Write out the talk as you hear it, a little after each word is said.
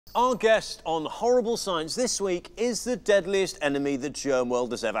Our guest on Horrible Science this week is the deadliest enemy the germ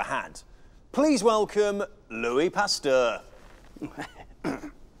world has ever had. Please welcome Louis Pasteur.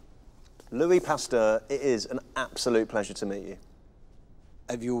 Louis Pasteur, it is an absolute pleasure to meet you.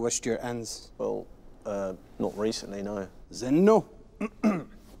 Have you washed your hands? Well, not recently, no. Then no.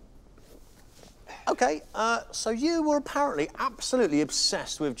 OK, so you were apparently absolutely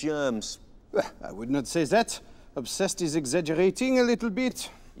obsessed with germs. Well, I would not say that. Obsessed is exaggerating a little bit.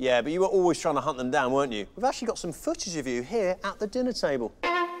 Yeah, but you were always trying to hunt them down, weren't you? We've actually got some footage of you here at the dinner table.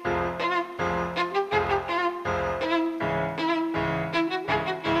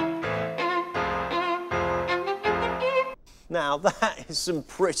 Now, that is some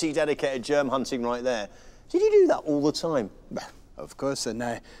pretty dedicated germ hunting right there. Did you do that all the time? Of course, and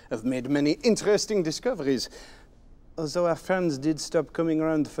I have made many interesting discoveries. Although our friends did stop coming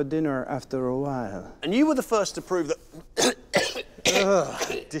around for dinner after a while. And you were the first to prove that...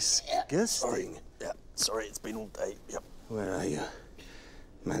 Ugh, disgusting. Yeah, sorry, it's been all day. Yep. Where are you,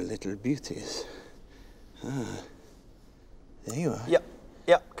 my little beauties? Ah, there you are.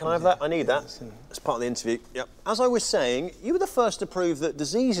 Yep, can I have that? I need that. As part of the interview. Yep. As I was saying, you were the first to prove that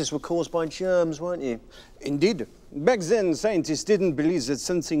diseases were caused by germs, weren't you? Indeed. Back then, scientists didn't believe that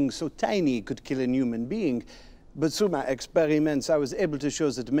something so tiny could kill a human being. But through my experiments, I was able to show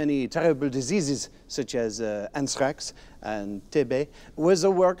that many terrible diseases, such as anthrax and TB, were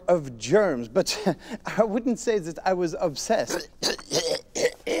the work of germs. But I wouldn't say that I was obsessed.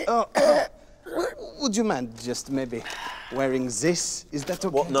 Would you mind just maybe wearing this? Is that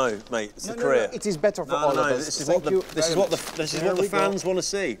okay? What? No, mate. It's a career. No, it is better for all of us. This is what the fans want to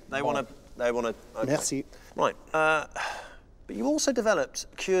see. They want to. Okay. Merci. Right. But you also developed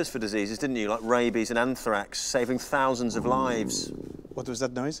cures for diseases, didn't you? Like rabies and anthrax, saving thousands of lives. What was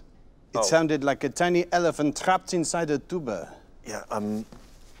that noise? It sounded like a tiny elephant trapped inside a tuba. Yeah, I've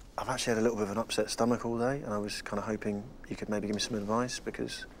actually had a little bit of an upset stomach all day, and I was kind of hoping you could maybe give me some advice,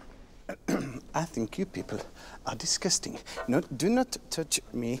 because... I think you people are disgusting. No, do not touch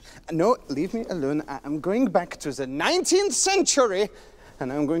me. No, leave me alone. I am going back to the 19th century,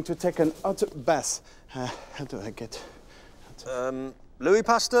 and I'm going to take an hot bath. How do I get... Louis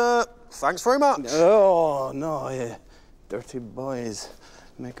Pasteur, thanks very much. Oh, no, yeah. Dirty boys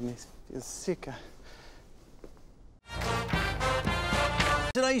make me feel sick.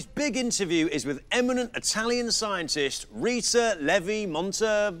 Today's big interview is with eminent Italian scientist Rita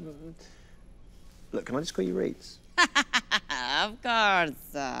Levi-Montalcini. Look, can I just call you Reeds? Of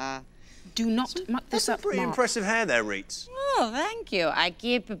course. Do not muck this up, That's pretty Mark. impressive hair there, Reeds. Oh, thank you. I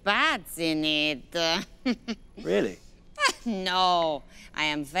keep bats in it. Really? No, I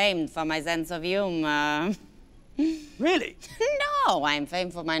am famed for my sense of humor. Really? No, I'm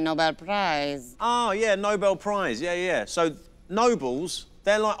famed for my Nobel Prize. Oh, yeah, Nobel Prize. Yeah. So, Nobels,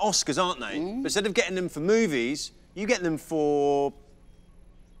 they're like Oscars, aren't they? But instead of getting them for movies, you get them for...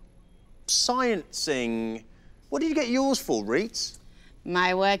 sciencing. What did you get yours for, Reeds?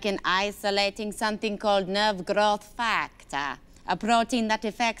 My work in isolating something called nerve growth factor, a protein that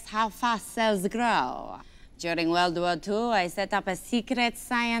affects how fast cells grow. During World War II, I set up a secret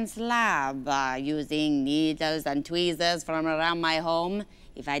science lab using needles and tweezers from around my home.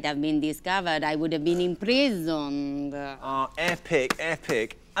 If I'd have been discovered, I would have been imprisoned. Ah,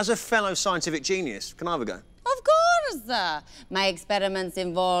 epic. As a fellow scientific genius, can I have a go? Of course! My experiments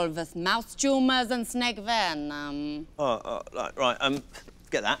involve mouse tumors and snake venom. Right,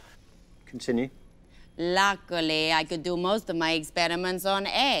 get that. Continue. Luckily, I could do most of my experiments on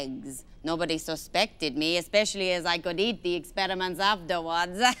eggs. Nobody suspected me, especially as I could eat the experiments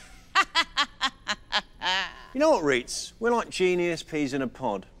afterwards. You know what, Reeds? We're like genius peas in a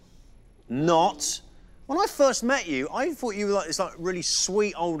pod. Not. When I first met you, I thought you were like this really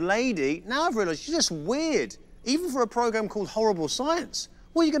sweet old lady. Now I've realised you're just weird, even for a programme called Horrible Science.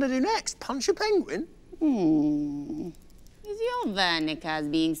 What are you going to do next? Punch a penguin? Is your vernicas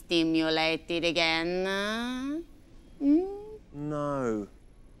being stimulated again? No.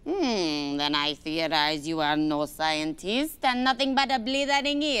 Then I theorize you are no scientist and nothing but a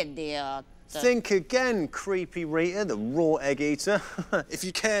blithering idiot. Think again, creepy Rita, the raw egg eater. If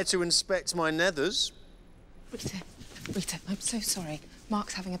you care to inspect my nethers. Rita, I'm so sorry.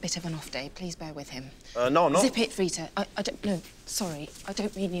 Mark's having a bit of an off day. Please bear with him. No, I'm not. Zip it, Rita. I don't... No, sorry. I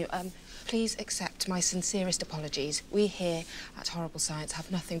don't mean you. Please accept my sincerest apologies. We here at Horrible Science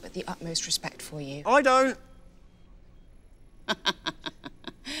have nothing but the utmost respect for you. I don't.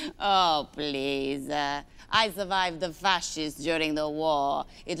 Oh, please. I survived the fascists during the war.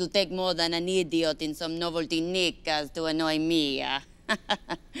 It'll take more than an idiot in some novelty knickers to annoy me.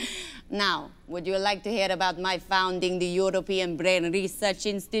 Now, would you like to hear about my founding the European Brain Research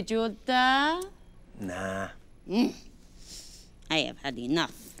Institute? Nah. I have had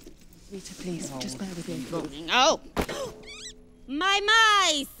enough. Rita, please, just bear with me. Oh! My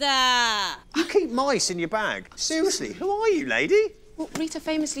mice! You keep mice in your bag? Seriously, who are you, lady? Well, Rita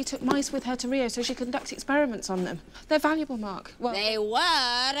famously took mice with her to Rio so she could conduct experiments on them. They're valuable, Mark. Well, They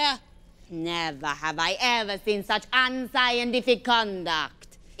were. Never have I ever seen such unscientific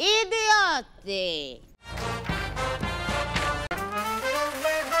conduct. Idiotic!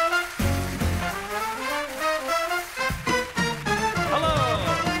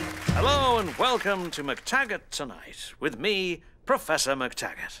 Hello and welcome to McTaggart Tonight with me, Professor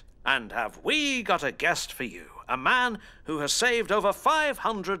McTaggart. And have we got a guest for you, a man who has saved over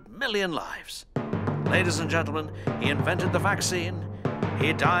 500 million lives. Ladies and gentlemen, he invented the vaccine.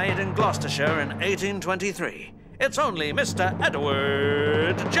 He died in Gloucestershire in 1823. It's only Mr.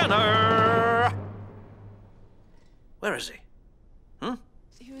 Edward Jenner. Where is he?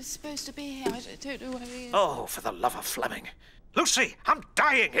 he was supposed to be here. I don't know where he is. Oh, for the love of Fleming. Lucy, I'm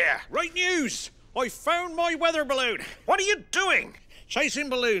dying here. Right news! I found my weather balloon. What are you doing? Chasing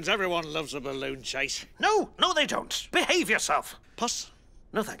balloons. Everyone loves a balloon chase. No, they don't. Behave yourself. Puss,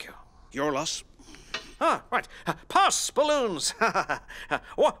 No, thank you. your loss. Ah, right. Pass balloons.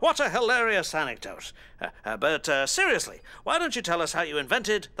 What a hilarious anecdote. But seriously, why don't you tell us how you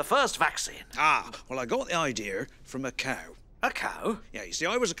invented the first vaccine? Well, I got the idea from a cow. A cow? Yeah, you see,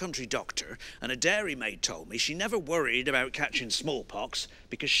 I was a country doctor, and a dairymaid told me she never worried about catching smallpox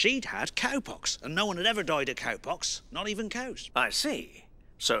because she'd had cowpox, and no one had ever died of cowpox, not even cows. I see.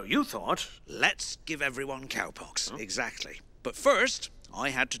 So you thought... Let's give everyone cowpox. Exactly. But first, I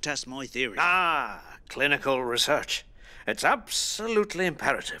had to test my theory. Clinical research. It's absolutely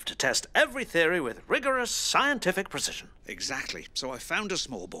imperative to test every theory with rigorous scientific precision. Exactly. So I found a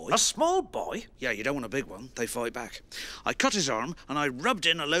small boy. A small boy? Yeah, you don't want a big one. They fight back. I cut his arm, and I rubbed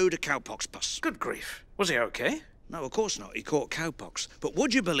in a load of cowpox pus. Good grief. Was he okay? No, of course not. He caught cowpox. But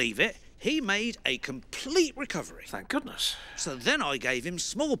would you believe it? He made a complete recovery. Thank goodness. So then I gave him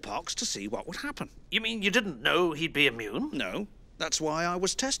smallpox to see what would happen. You mean you didn't know he'd be immune? No, that's why I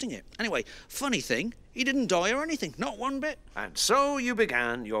was testing it. Anyway, funny thing, he didn't die or anything, not one bit. And so you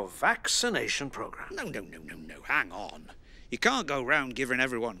began your vaccination program. No, hang on. You can't go round giving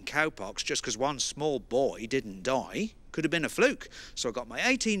everyone cowpox just because one small boy didn't die. Could have been a fluke. So I got my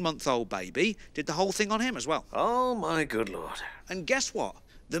 18-month-old baby, did the whole thing on him as well. Oh, my good Lord. And guess what?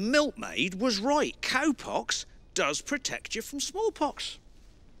 The milkmaid was right. Cowpox does protect you from smallpox.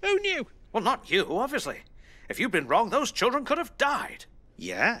 Who knew? Well, not you, obviously. If you'd been wrong, those children could have died.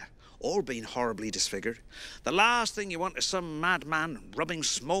 Yeah, all been horribly disfigured. The last thing you want is some madman rubbing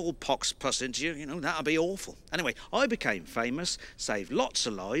smallpox pus into you. You know, that'd be awful. Anyway, I became famous, saved lots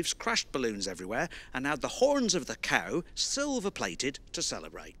of lives, crashed balloons everywhere, and had the horns of the cow silver-plated to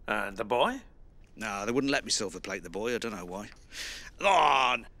celebrate. And the boy? No, they wouldn't let me silver-plate the boy. I don't know why. Go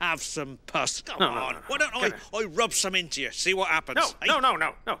on, have some pus. Come on. Why don't I rub some into you, see what happens? No.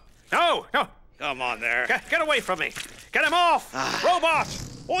 Come on there. Get away from me. Get him off. Robot.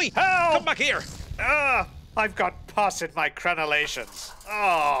 Oi, Help! come back here. I've got pus in my crenellations.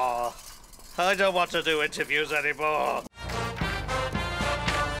 Oh, I don't want to do interviews anymore.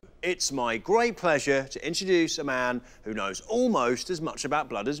 It's my great pleasure to introduce a man who knows almost as much about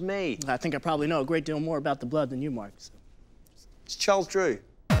blood as me. I think I probably know a great deal more about the blood than you, Mark. So. It's Charles Drew.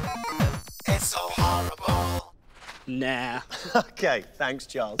 It's so horrible. Nah. OK, thanks,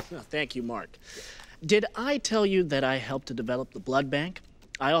 Charles. Oh, thank you, Mark. Did I tell you that I helped to develop the blood bank?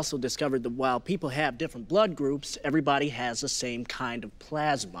 I also discovered that while people have different blood groups, everybody has the same kind of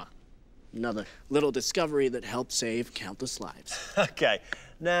plasma. Another little discovery that helped save countless lives. OK.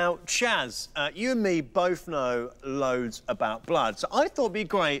 Now, Chaz, you and me both know loads about blood, so I thought it'd be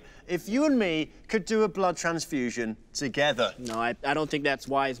great if you and me could do a blood transfusion together. No, I don't think that's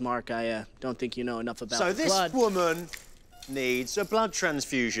wise, Mark. I don't think you know enough about so the blood. So this woman needs a blood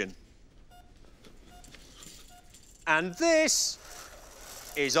transfusion. And this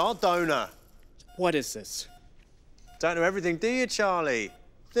is our donor. What is this? Don't know everything, do you, Charlie?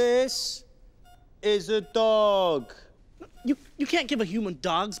 This is a dog. You can't give a human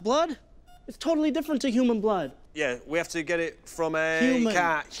dog's blood. It's totally different to human blood. Yeah, we have to get it from a Human.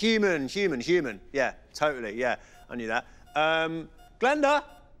 cat. Human. Yeah, totally, yeah. I knew that. Glenda?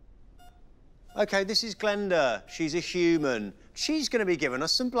 OK, this is Glenda. She's a human. She's going to be giving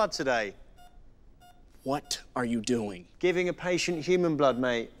us some blood today. What are you doing? Giving a patient human blood,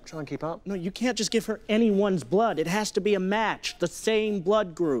 mate. Try and keep up. No, you can't just give her anyone's blood. It has to be a match, the same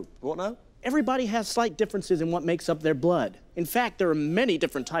blood group. What now? Everybody has slight differences in what makes up their blood. In fact, there are many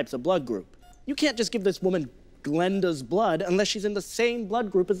different types of blood group. You can't just give this woman Glenda's blood unless she's in the same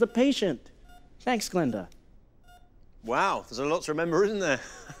blood group as the patient. Thanks, Glenda. Wow, there's a lot to remember, isn't there?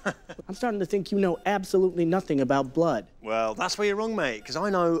 I'm starting to think you know absolutely nothing about blood. Well, that's where you're wrong, mate, because I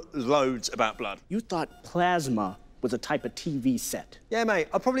know loads about blood. You thought plasma was a type of TV set. Yeah, mate,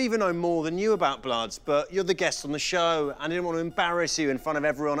 I probably even know more than you about bloods, but you're the guest on the show, and I didn't want to embarrass you in front of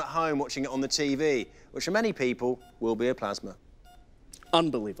everyone at home watching it on the TV, which for many people will be a plasma.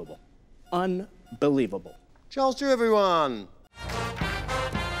 Unbelievable. Unbelievable. Charles Drew, everyone.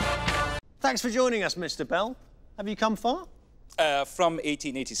 Thanks for joining us, Mr. Bell. Have you come far? From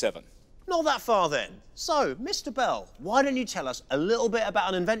 1887. Not that far, then. So, Mr. Bell, why don't you tell us a little bit about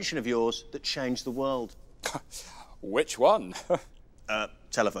an invention of yours that changed the world? Which one?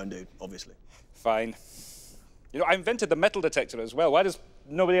 Telephone dude, obviously. Fine. You know, I invented the metal detector as well. Why does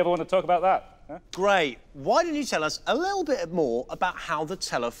nobody ever want to talk about that? Huh? Great. Why don't you tell us a little bit more about how the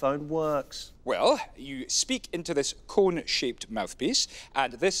telephone works? Well, you speak into this cone-shaped mouthpiece,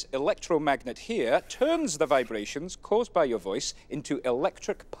 and this electromagnet here turns the vibrations caused by your voice into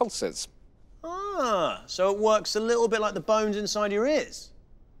electric pulses. Ah, so it works a little bit like the bones inside your ears?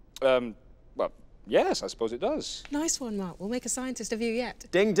 Well, yes, I suppose it does. Nice one, Mark. We'll make a scientist of you yet.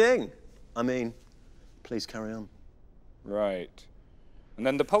 Ding, ding. I mean, please carry on. Right. And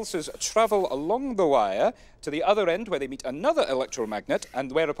then the pulses travel along the wire to the other end where they meet another electromagnet,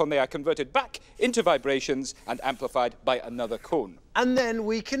 and whereupon they are converted back into vibrations and amplified by another cone. And then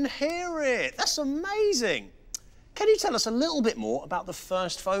we can hear it. That's amazing. Can you tell us a little bit more about the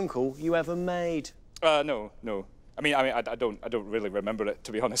first phone call you ever made? No. I mean, I don't really remember it,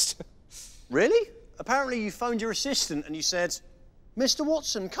 to be honest. Really? Apparently you phoned your assistant and you said, "Mr.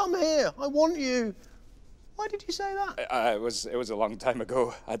 Watson, come here, I want you." Why did you say that? It was a long time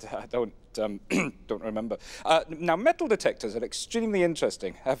ago. I don't remember. Now, metal detectors are extremely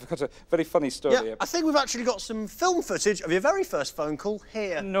interesting. I've got a very funny story. Yeah, I think we've actually got some film footage of your very first phone call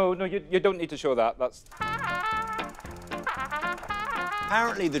here. No, you don't need to show that. That's...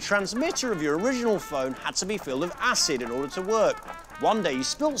 Apparently, the transmitter of your original phone had to be filled with acid in order to work. One day, you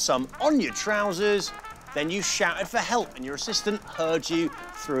spilt some on your trousers, then you shouted for help, and your assistant heard you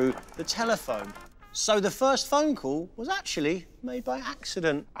through the telephone. So the first phone call was actually made by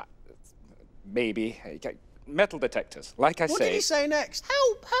accident. Maybe. Metal detectors, like I say. What did he say next?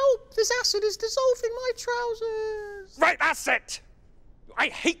 Help, help, this acid is dissolving my trousers. Right, that's it! I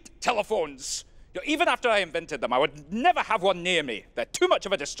hate telephones. You know, even after I invented them, I would never have one near me. They're too much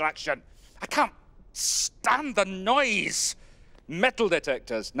of a distraction. I can't stand the noise. Metal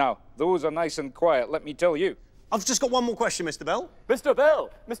detectors. Now, those are nice and quiet, let me tell you. I've just got one more question, Mr. Bell. Mr.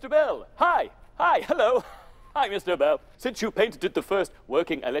 Bell, hi, hello. Hi, Mr. Bell. Since you patented the first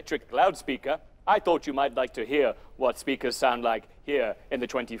working electric loudspeaker, I thought you might like to hear what speakers sound like here in the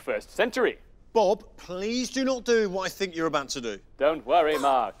 21st century. Bob, please do not do what I think you're about to do. Don't worry,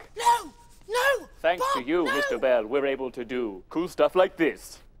 Mark. No! Thanks Bob, to you, no. Mr. Bell, we're able to do cool stuff like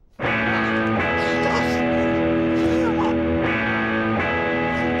this. You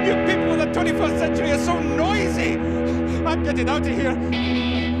people of the 21st century are so noisy! I'm getting out of here.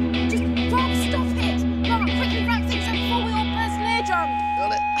 Just, Bob, stop it! Mark, quickly wrap things up before we all burst an eardrum.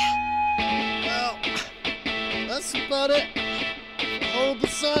 Got it. Well, that's about it. Horrible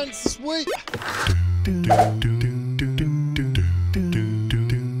science this week.